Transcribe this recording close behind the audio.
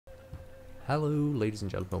Hello ladies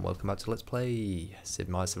and gentlemen, welcome back to Let's Play Sid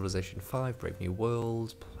Meier's Civilization 5 Brave New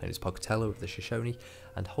World, playing as Pocatello of the Shoshone,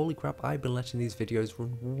 and holy crap, I've been letting these videos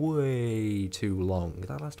run way too long.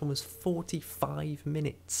 That last one was 45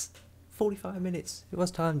 minutes. 45 minutes! Who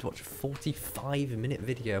has time to watch a 45-minute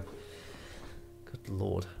video? Good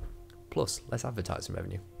lord. Plus, less advertising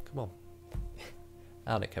revenue. Come on.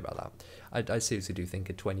 I don't care about that. I seriously do think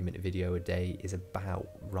a 20-minute video a day is about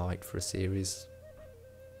right for a series.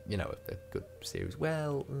 You know, a good series.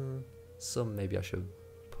 Well, some maybe I should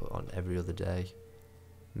put on every other day.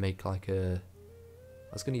 Make like a...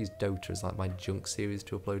 I was going to use Dota as like my junk series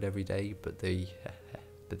to upload every day, but the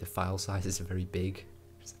file sizes are very big.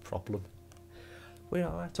 It's a problem. We're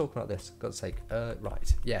not talking about this, God's sake.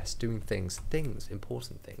 Right, yes, doing things,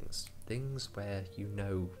 important things. Things where you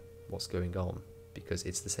know what's going on, because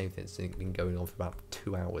it's the same thing that's been going on for about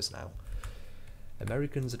 2 hours now.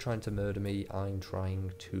 Americans are trying to murder me, I'm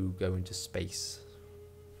trying to go into space.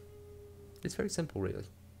 It's very simple, really.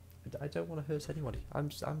 I don't want to hurt anybody.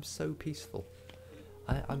 I'm so peaceful.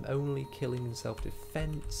 I'm only killing in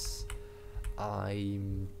self-defense.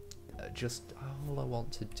 I'm just... all I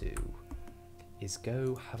want to do is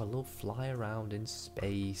go have a little fly around in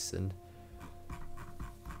space, and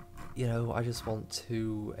you know, I just want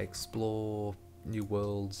to explore new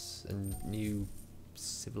worlds and new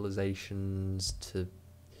civilizations to...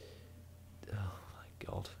 oh my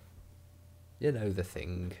god. You know the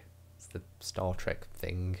thing. It's the Star Trek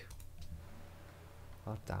thing.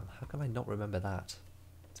 Oh damn, how can I not remember that?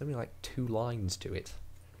 It's only like 2 lines to it.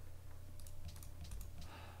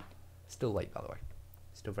 Still late, by the way.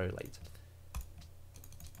 Still very late.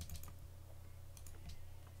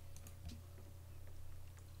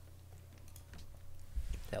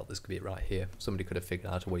 Hell, this could be it right here. Somebody could have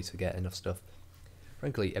figured out a way to get enough stuff.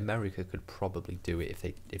 Frankly, America could probably do it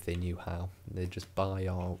if they knew how. They'd just buy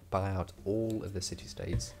out all of the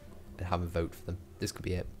city-states and have a vote for them. This could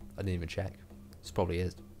be it. I didn't even check. This probably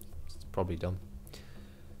is. It's probably done.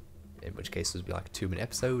 In which case, this would be like a 2-minute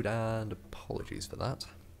episode, and apologies for that.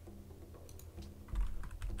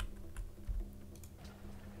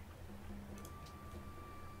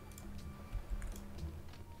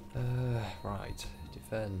 Right.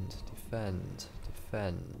 Defend, defend,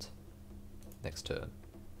 defend. Next turn.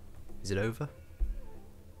 Is it over?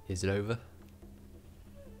 Is it over?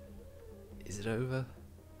 Is it over?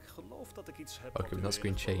 Okay, when that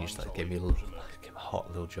screen changed, that gave me a hot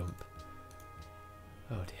little jump.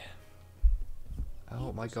 Oh dear.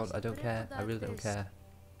 Oh my god, I don't care. I really don't care.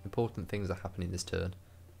 Important things are happening this turn.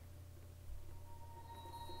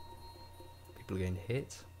 People are getting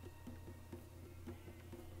hit.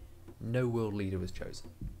 No world leader was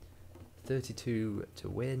chosen. 32 to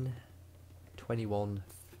win. 21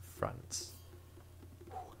 France.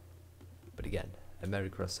 But again,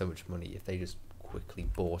 America has so much money, if they just quickly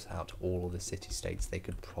bought out all of the city-states, they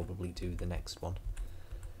could probably do the next one.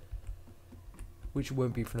 Which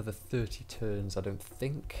won't be for another 30 turns, I don't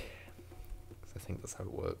think. Because I think that's how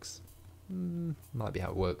it works. Might be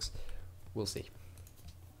how it works. We'll see.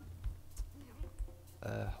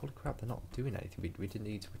 Holy crap, they're not doing anything. We didn't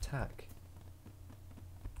need to attack.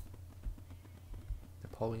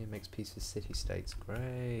 Napoleon makes peace with city-states.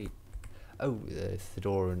 Great. Oh,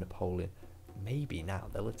 Theodora and Napoleon. Maybe now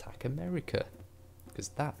they'll attack America, because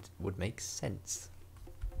that would make sense.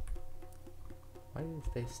 Why are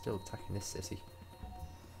they still attacking this city?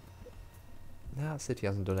 Nah, that city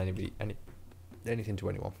hasn't done anything to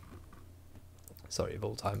anyone. Sorry, of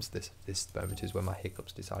all times, this moment is when my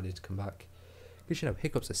hiccups decided to come back. Because you know,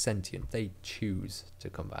 hiccups are sentient. They choose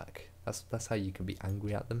to come back. That's how you can be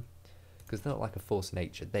angry at them. Because they're not like a force of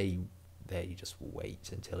nature. They just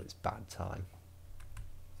wait until it's bad time.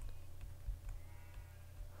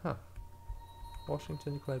 Huh.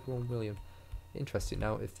 Washington declared war on William. Interesting.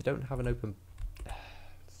 Now, if they don't have an open...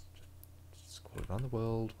 scroll around the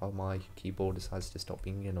world while my keyboard decides to stop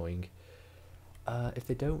being annoying. If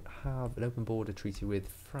they don't have an open border treaty with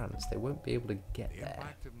France, they won't be able to get there.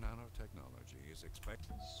 Impact of nanotechnology is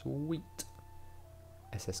expected. Sweet.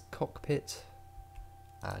 SS cockpit.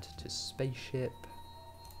 Add to spaceship.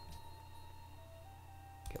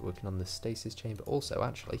 Get working on the stasis chamber. Also,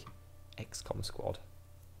 actually, XCOM squad.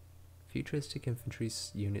 Futuristic infantry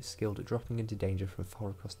units skilled at dropping into danger from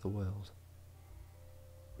far across the world.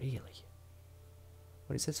 Really?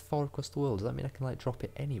 When it says far across the world, does that mean I can like drop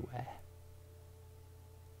it anywhere?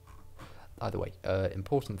 Either way,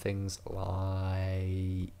 important things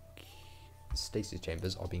like stasis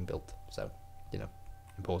chambers are being built. So, you know,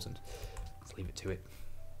 important. Let's leave it to it.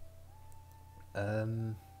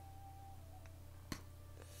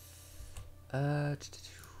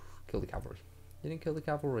 Kill the cavalry. You didn't kill the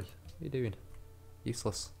cavalry. What are you doing?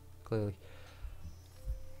 Useless, clearly.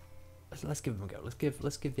 Let's give them a go. Let's give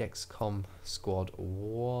the XCOM squad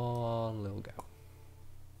one little go.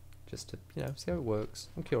 Just to, you know, see how it works.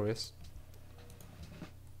 I'm curious.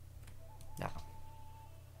 Now,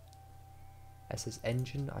 SS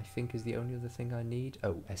engine I think is the only other thing I need.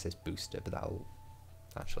 Oh, SS booster, but that'll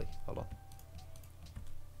actually, hold on.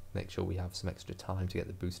 Make sure we have some extra time to get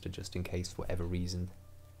the booster just in case for whatever reason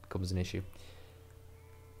becomes an issue.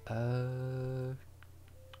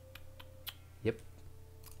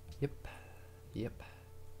 Yep.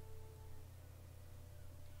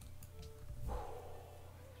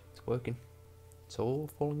 It's working. It's all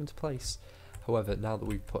falling into place. However, now that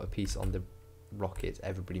we've put a piece on the rocket,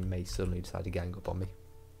 everybody may suddenly decide to gang up on me.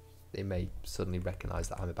 They may suddenly recognise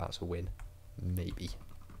that I'm about to win. Maybe.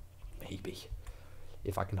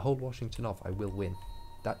 If I can hold Washington off, I will win.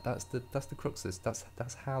 That's the crux of this.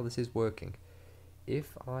 That's how this is working.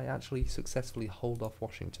 If I actually successfully hold off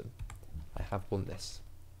Washington, I have won this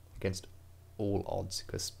against all odds,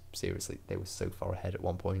 because seriously, they were so far ahead at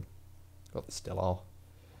one point. Well, they still are.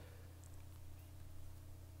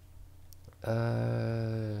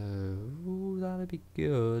 Ooh, that'd be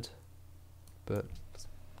good, but let's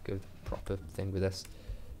go the proper thing with this.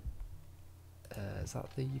 Is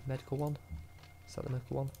that the medical one? Is that the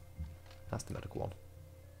medical one? That's the medical one.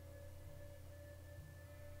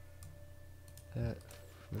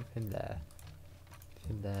 Move him there.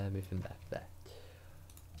 Move him there. There.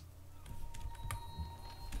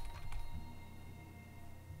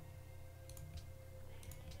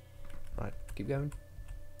 Right, keep going.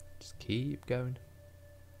 Just keep going.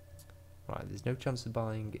 Right, there's no chance of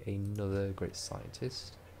buying another great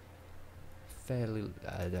scientist.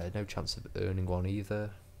 No chance of earning one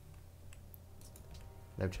either.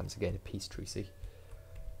 No chance of getting a peace treaty.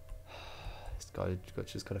 This guy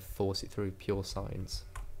just got to force it through pure science.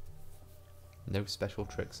 No special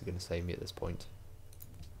tricks are going to save me at this point.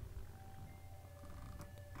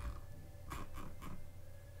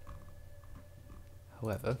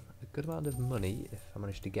 However, a good amount of money, if I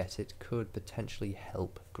manage to get it, could potentially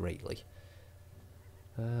help greatly.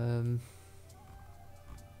 Yeah,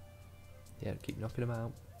 keep knocking them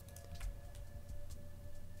out.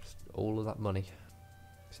 Just all of that money.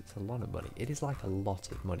 'Cause it's a lot of money. It is like a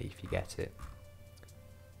lot of money if you get it.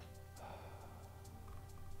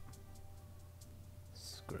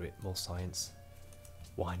 Screw it, more science.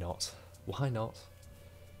 Why not? Why not?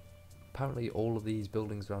 Apparently all of these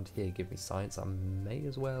buildings around here give me science. I may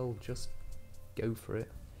as well just go for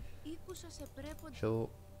it. Sure.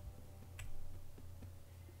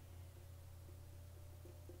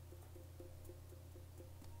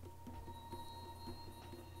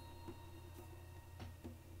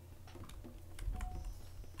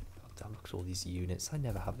 God damn, look at all these units. I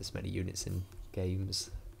never have this many units in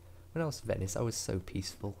games. When I was in Venice, I was so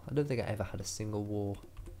peaceful. I don't think I ever had a single war.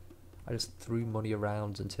 I just threw money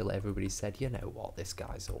around until everybody said, you know what, this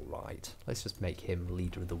guy's alright. Let's just make him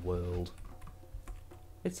leader of the world.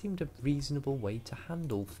 It seemed a reasonable way to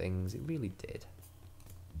handle things, it really did.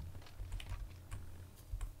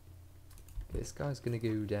 This guy's going to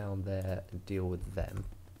go down there and deal with them.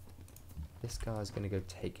 This guy's going to go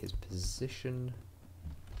take his position.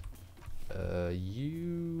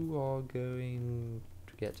 You are going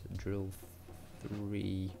to get drill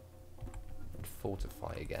 3 and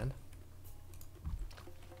fortify again.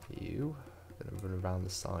 You are going to run around the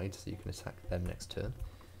side so you can attack them next turn.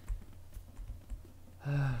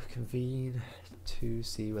 Convene to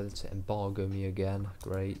see whether to embargo me again.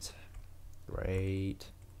 Great.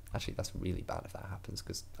 Actually, that's really bad if that happens,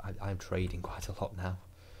 because I'm trading quite a lot now.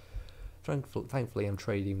 Thankfully, I'm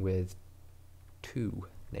trading with 2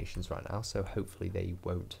 nations right now, so hopefully they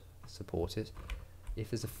won't support it. If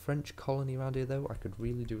there's a French colony around here, though, I could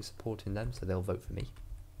really do with supporting them, so they'll vote for me.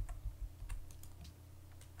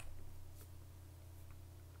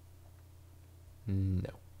 No.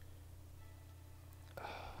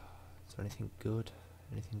 Is there anything good?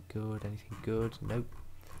 Anything good? Nope.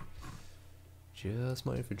 Just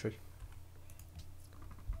my infantry.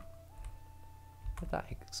 Where'd that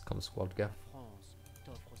XCOM squad go?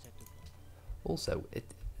 Also, it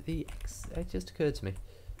just occurred to me.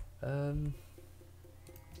 Can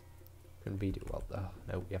we do well? Oh,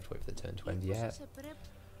 no, we have to wait for the turn to end. Yeah.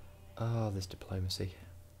 Oh, this diplomacy.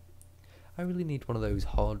 I really need one of those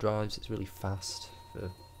hard drives. It's really fast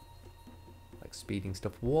for like speeding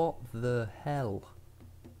stuff. What the hell?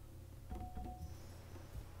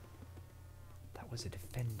 That was a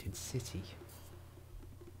defended city.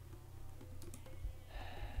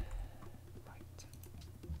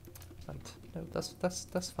 Right. No,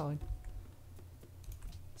 that's fine.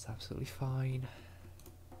 It's absolutely fine.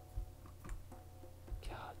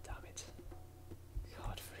 God damn it.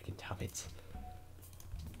 God freaking damn it.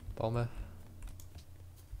 Bomber.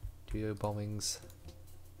 Do your bombings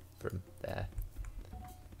from there.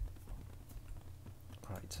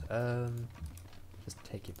 Right, just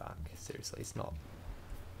take it back. Seriously, it's not.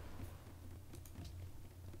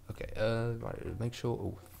 Okay, right, make sure.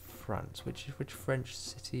 Oh, France. Which French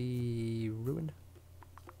city ruin?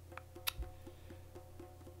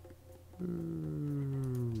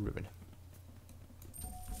 Ruin.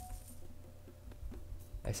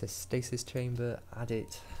 SS stasis chamber. Add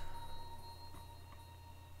it.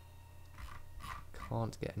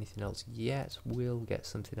 Can't get anything else yet. We'll get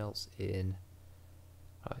something else in.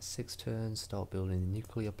 Right, 6 turns. Start building the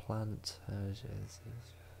nuclear plant.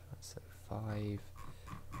 So 5.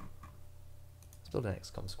 Let's build an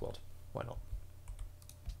XCOM squad. Why not?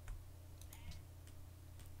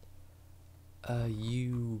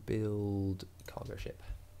 You build cargo ship.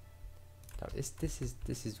 Now, this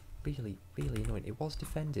is really annoying. It was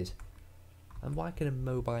defended, and why can a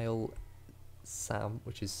mobile SAM,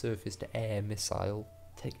 which is surface to air missile,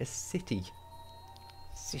 take a city?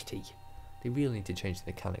 They really need to change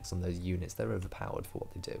the mechanics on those units. They're overpowered for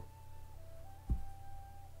what they do.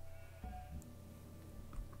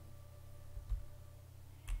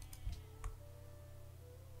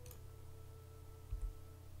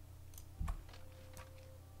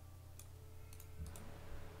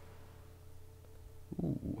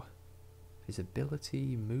 Ooh,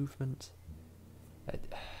 visibility, movement.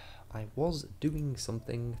 I was doing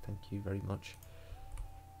something. Thank you very much.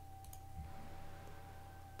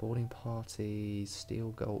 Boarding party, steel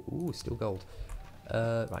gold. Ooh, steel gold.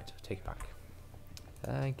 Right, take it back.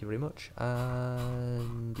 Thank you very much.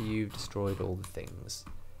 And you've destroyed all the things.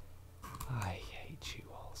 I hate you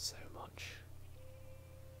all so much.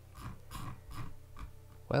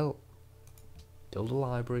 Well, build a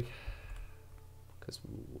library. Because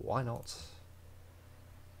why not?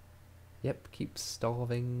 Yep, keep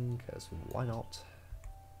starving. Because why not?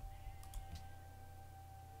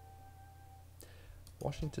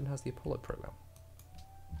 Washington has the Apollo program.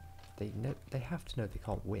 They have to know they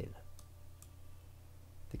can't win.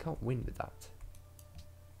 They can't win with that.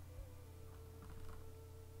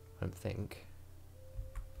 I don't think.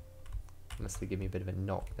 Unless they give me a bit of a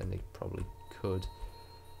knock, then they probably could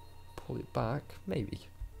pull it back. Maybe.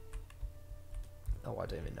 Oh, I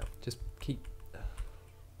don't even know. Just keep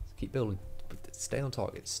building. Stay on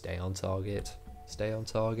target. Stay on target. Stay on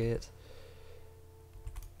target.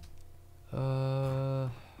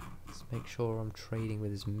 Let's make sure I'm trading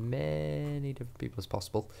with as many different people as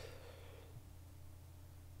possible.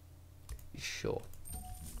 Sure.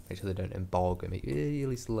 Make sure they don't embargo me. At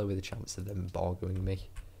least lower the chance of them embargoing me.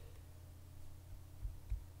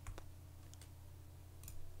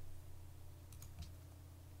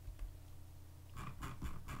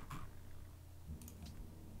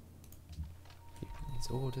 These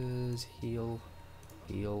orders, heal.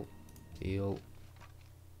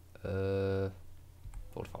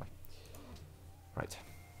 Fortify. Right.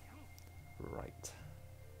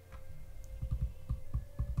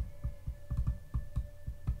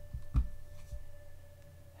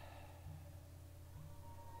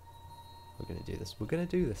 We're gonna do this. We're gonna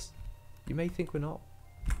do this. You may think we're not,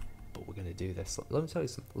 but we're gonna do this. Let me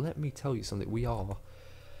tell you something. We are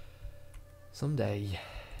someday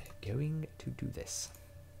going to do this.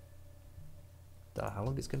 Don't know how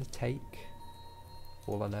long it's gonna take.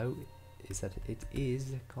 All I know is that it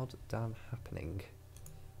is goddamn happening.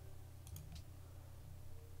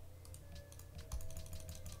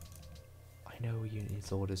 I know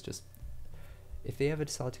units orders just... If they ever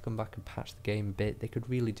decide to come back and patch the game a bit, they could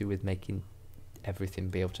really do with making everything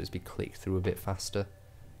be able to just be clicked through a bit faster.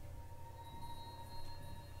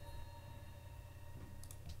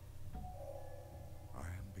 I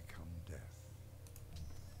am become death.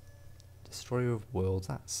 Destroyer of worlds,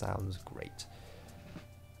 that sounds great.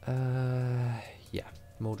 Yeah,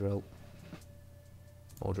 more drill.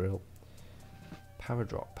 Power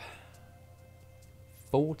drop.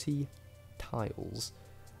 40 tiles,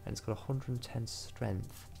 and it's got 110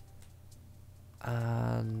 strength.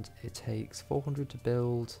 And it takes 400 to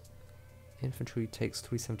build. Infantry takes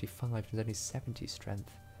 375 and only 70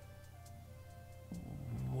 strength.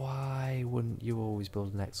 Why wouldn't you always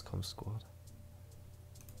build an XCOM squad?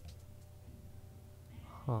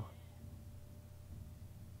 Huh.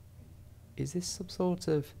 Is this some sort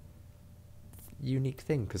of unique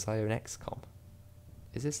thing because I own XCOM?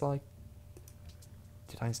 Is this like...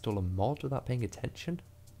 Did I install a mod without paying attention?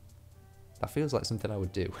 That feels like something I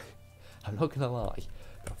would do. I'm not gonna lie.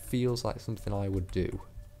 That feels like something I would do.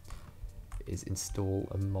 is install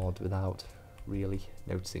a mod without really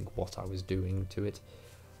noticing what I was doing to it.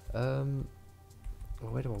 Well,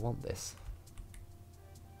 where do I want this?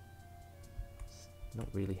 It's not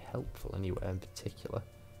really helpful anywhere in particular.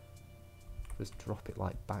 Just drop it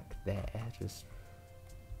like back there, just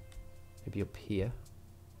maybe up here.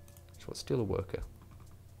 So what's still a worker?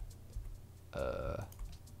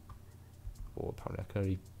 Or apparently I can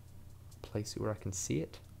only place it where I can see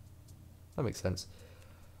it. That makes sense.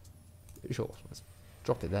 Sure, let's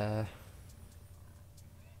drop it there.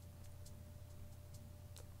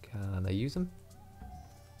 Can I use them?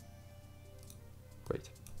 Great.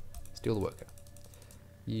 Steal the worker.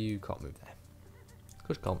 You can't move there. Of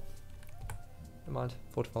course you can't. Never mind.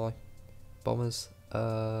 Fortify. Bombers.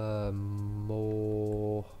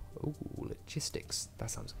 More. Ooh, logistics.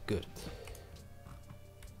 That sounds good.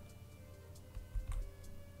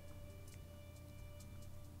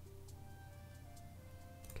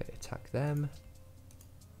 Okay, attack them.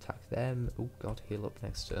 Attack them. Oh god, heal up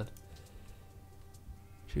next turn.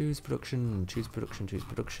 Choose production, choose production, choose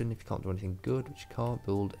production. If you can't do anything good, which you can't,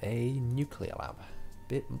 build a nuclear lab.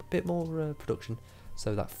 Bit more production,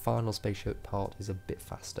 so that final spaceship part is a bit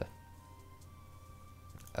faster.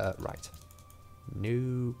 Right.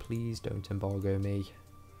 No, please don't embargo me.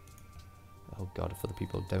 Oh god, if other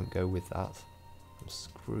people don't go with that, I'm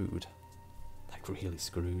screwed. Like really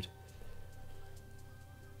screwed.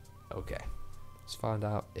 Okay, let's find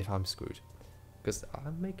out if I'm screwed. Because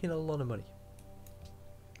I'm making a lot of money.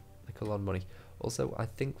 Like a lot of money. Also, I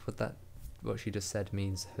think what she just said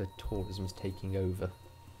means her tourism's taking over.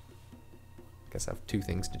 Guess I have two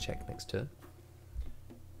things to check next turn.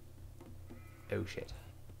 Oh shit.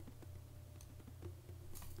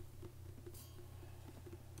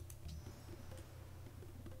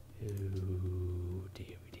 Oh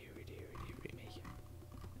dear, dear me.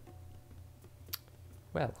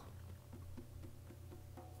 Well,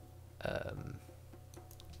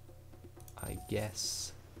 I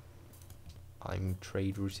guess I'm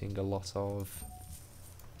trade routing a lot of.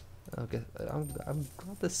 Okay, I'm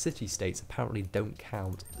glad the city-states apparently don't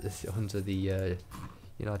count under the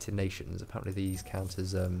United Nations. Apparently these count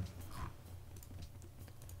as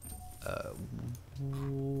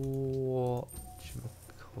what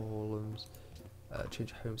columns?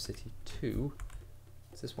 Change home city to.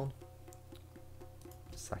 Is this one?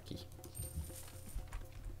 Saki.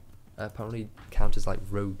 Apparently count as like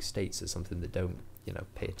rogue states or something that don't, you know,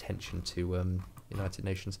 pay attention to United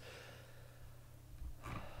Nations.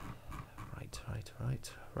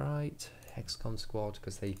 Right. Hexcon squad,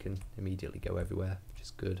 because they can immediately go everywhere, which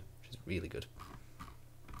is good, which is really good.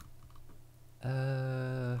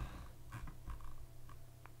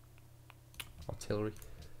 Artillery.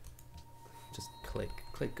 Just click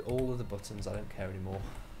all of the buttons. I don't care anymore.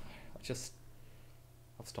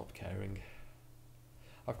 I've stopped caring.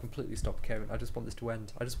 I've completely stopped caring. I just want this to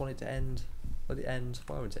end. I just want it to end. Let it end.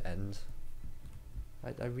 Why won't it end?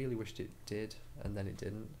 I really wished it did, and then it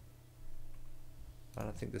didn't. And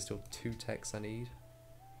I think there's still 2 techs I need.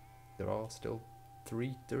 There are still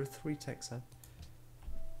 3. There are 3 techs.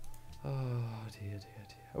 Oh dear.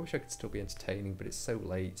 I wish I could still be entertaining, but it's so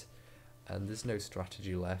late, and there's no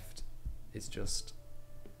strategy left. It's just,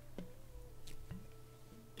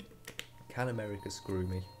 can America screw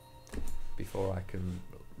me before I can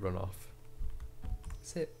run off?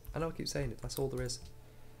 That's it. I know I keep saying it. That's all there is.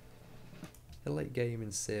 The late game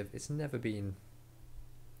in Civ, it's never been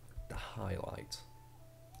the highlight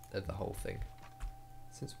of the whole thing.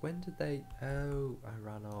 Since when did they? Oh, I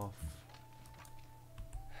ran off.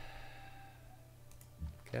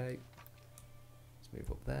 Okay, let's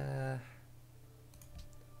move up there.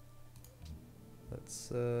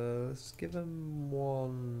 Let's give them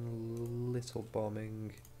one little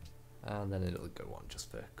bombing, and then it'll go on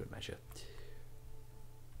just for good measure.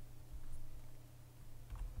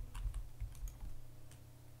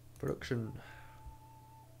 Production.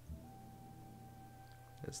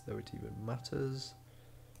 As though it even matters.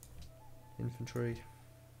 Infantry.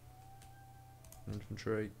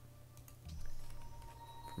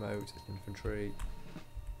 Promote infantry.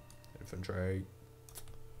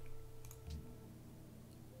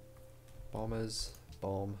 Bombers.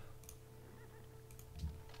 Bomb.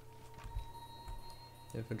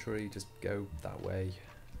 Infantry, just go that way.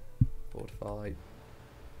 Fortify.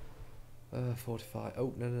 Fortify.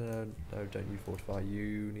 Oh, no, don't you fortify.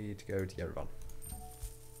 You need to go to Yerevan.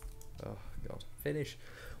 Oh, God. Finish.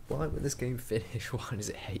 Why would this game finish? Why does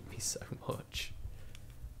it hate me so much?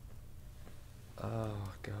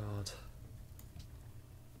 Oh, God.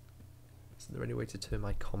 Isn't there any way to turn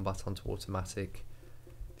my combat onto automatic?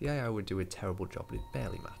 The AI would do a terrible job, but it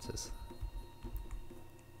barely matters.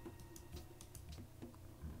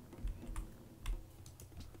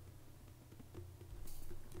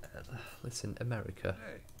 listen, America,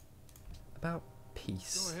 Hey, about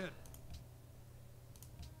peace. go ahead.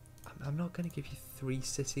 I'm not going to give you 3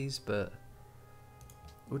 cities, but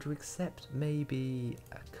would you accept maybe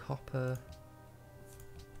a copper,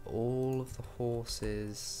 all of the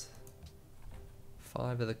horses,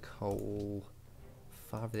 5 of the coal,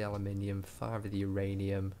 5 of the aluminium, 5 of the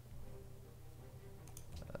uranium,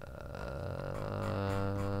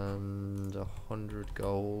 and 100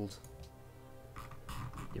 gold?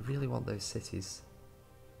 You really want those cities?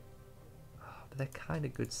 But they're kind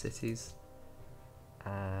of good cities,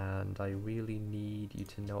 and I really need you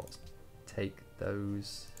to not take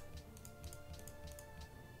those.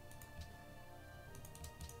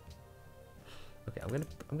 Okay, I'm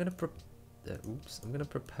gonna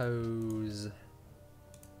propose.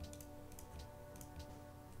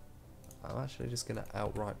 I'm actually just gonna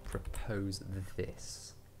outright propose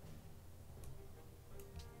this.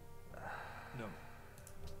 No.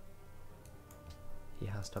 He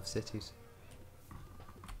has to have cities.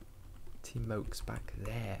 Timok's back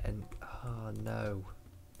there, and oh no,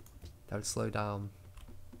 that would slow down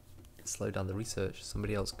the research.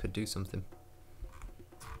 Somebody else could do something.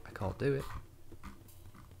 I can't do it.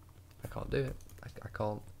 I can't do it. I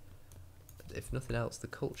can't. If nothing else, the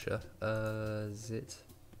culture. Is it?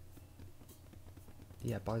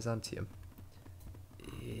 Yeah, Byzantium.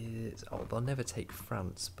 Is, oh, they'll never take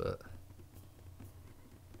France, but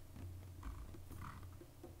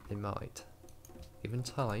they might. Given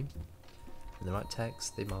time and the right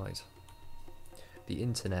text, they might. The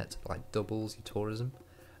internet like doubles your tourism,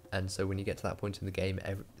 and so when you get to that point in the game,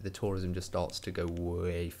 the tourism just starts to go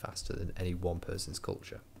way faster than any one person's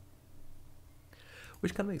culture.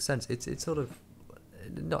 Which kind of makes sense. It's sort of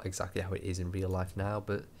not exactly how it is in real life now,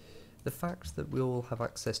 but the fact that we all have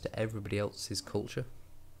access to everybody else's culture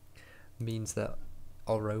means that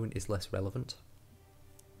our own is less relevant.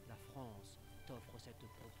 La France t'offre cette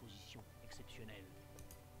proposition exceptionnelle.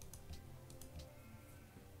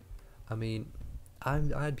 I mean,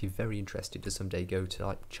 I'd be very interested to someday go to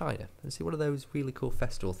like China and see one of those really cool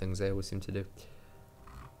festival things they always seem to do.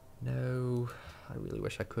 No, I really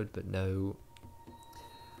wish I could, but no.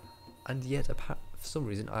 And yet, for some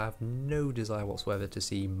reason, I have no desire whatsoever to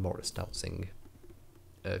see Morris dancing.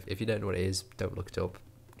 If you don't know what it is, don't look it up.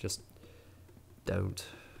 Just don't.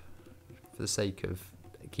 For the sake of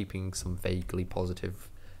keeping some vaguely positive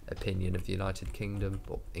opinion of the United Kingdom,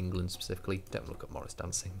 or England specifically, don't look at Morris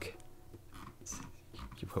dancing.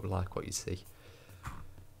 You won't like what you see.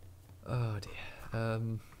 Oh dear.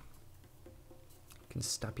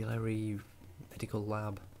 Constabulary, medical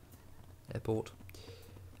lab, airport.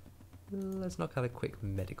 Let's knock out a quick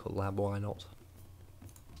medical lab, why not?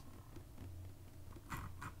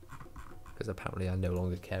 Because apparently I no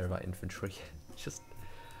longer care about infantry. Just,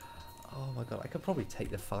 oh my god, I could probably take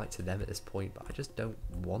the fight to them at this point, but I just don't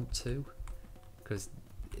want to. Because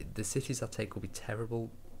the cities I take will be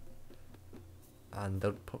terrible, and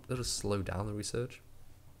they'll just slow down the research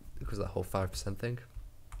because of that whole 5% thing.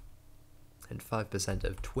 And 5%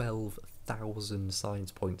 of 12,000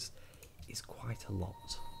 science points is quite a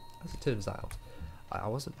lot. As it turns out, I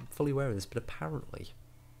wasn't fully aware of this, but apparently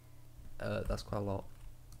that's quite a lot.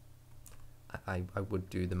 I would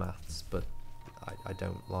do the maths, but I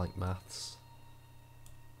don't like maths,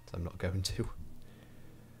 so I'm not going to.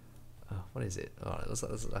 What is it? Alright,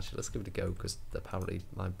 let's give it a go, because apparently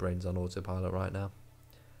my brain's on autopilot right now.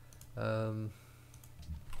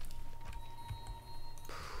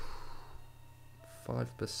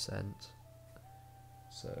 5%.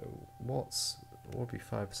 So what would be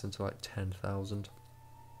 5% of like 10,000?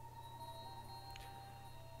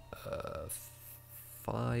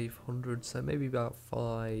 500, so maybe about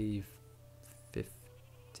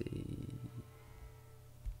 550.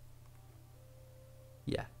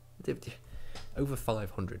 Yeah, over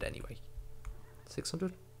 500 anyway.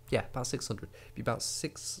 600? Yeah, about 600. Be about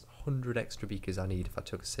 600 extra beakers I need if I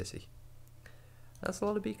took a city. That's a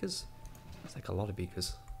lot of beakers. That's like a lot of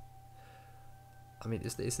beakers. I mean,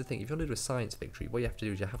 it's the thing, if you want to do a science victory, what you have to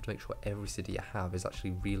do is you have to make sure every city you have is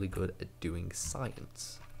actually really good at doing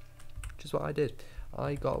science. Which is what I did.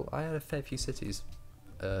 I had a fair few cities,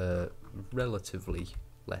 relatively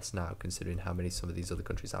less now, considering how many some of these other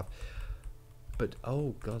countries have. But,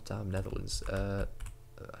 oh goddamn Netherlands,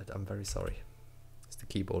 I'm very sorry. It's the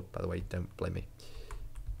keyboard, by the way, don't blame me.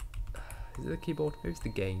 Is it the keyboard? Maybe it's the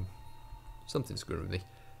game. Something's screwing with me.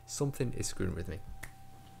 Something is screwing with me.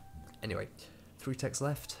 Anyway. 3 techs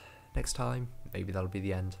left. Next time, maybe that'll be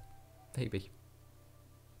the end. Maybe.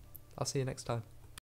 I'll see you next time.